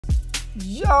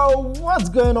Yo, what's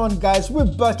going on guys? We're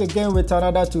back again with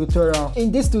another tutorial. In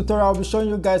this tutorial, I'll be showing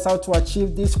you guys how to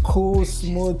achieve this cool,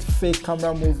 smooth, fake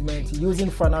camera movement using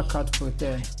Final Cut Pro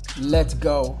 10. Let's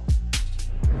go.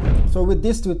 So with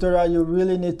this tutorial, you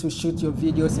really need to shoot your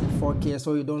videos in 4K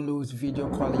so you don't lose video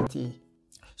quality.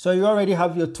 So you already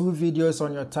have your two videos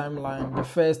on your timeline, the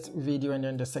first video and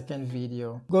then the second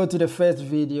video. Go to the first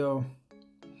video,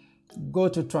 go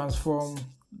to transform,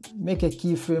 make a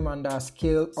keyframe under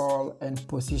scale all and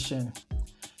position.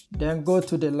 Then go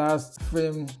to the last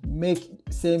frame, make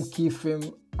same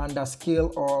keyframe under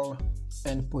scale all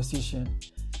and position.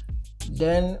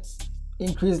 Then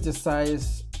increase the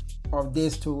size of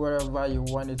this to wherever you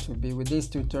want it to be. With this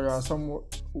tutorial,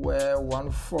 somewhere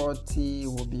 140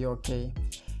 will be okay.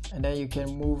 And then you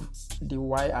can move the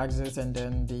y-axis and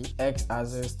then the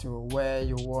x-axis to where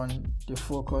you want the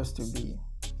focus to be.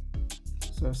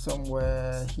 So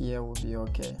somewhere here will be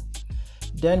okay.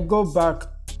 Then go back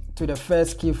to the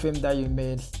first keyframe that you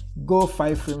made. Go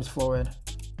 5 frames forward.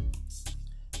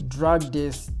 Drag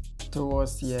this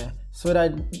towards here so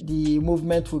that the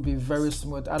movement will be very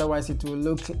smooth. Otherwise it will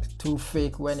look too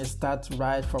fake when it starts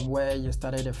right from where you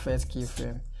started the first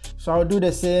keyframe. So I'll do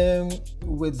the same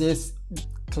with this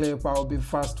clip. I'll be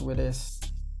fast with this.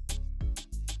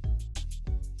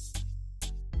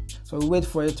 So wait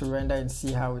for it to render and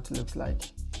see how it looks like.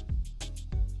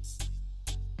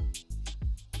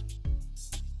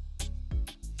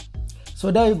 So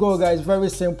there you go guys, very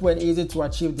simple and easy to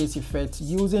achieve this effect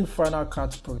using Final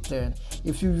Cut Pro 10.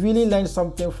 If you really learned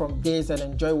something from this and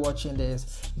enjoy watching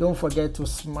this, don't forget to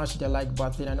smash the like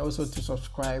button and also to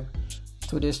subscribe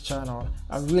to this channel.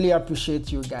 I really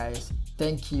appreciate you guys.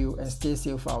 Thank you and stay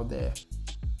safe out there.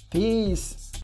 Peace.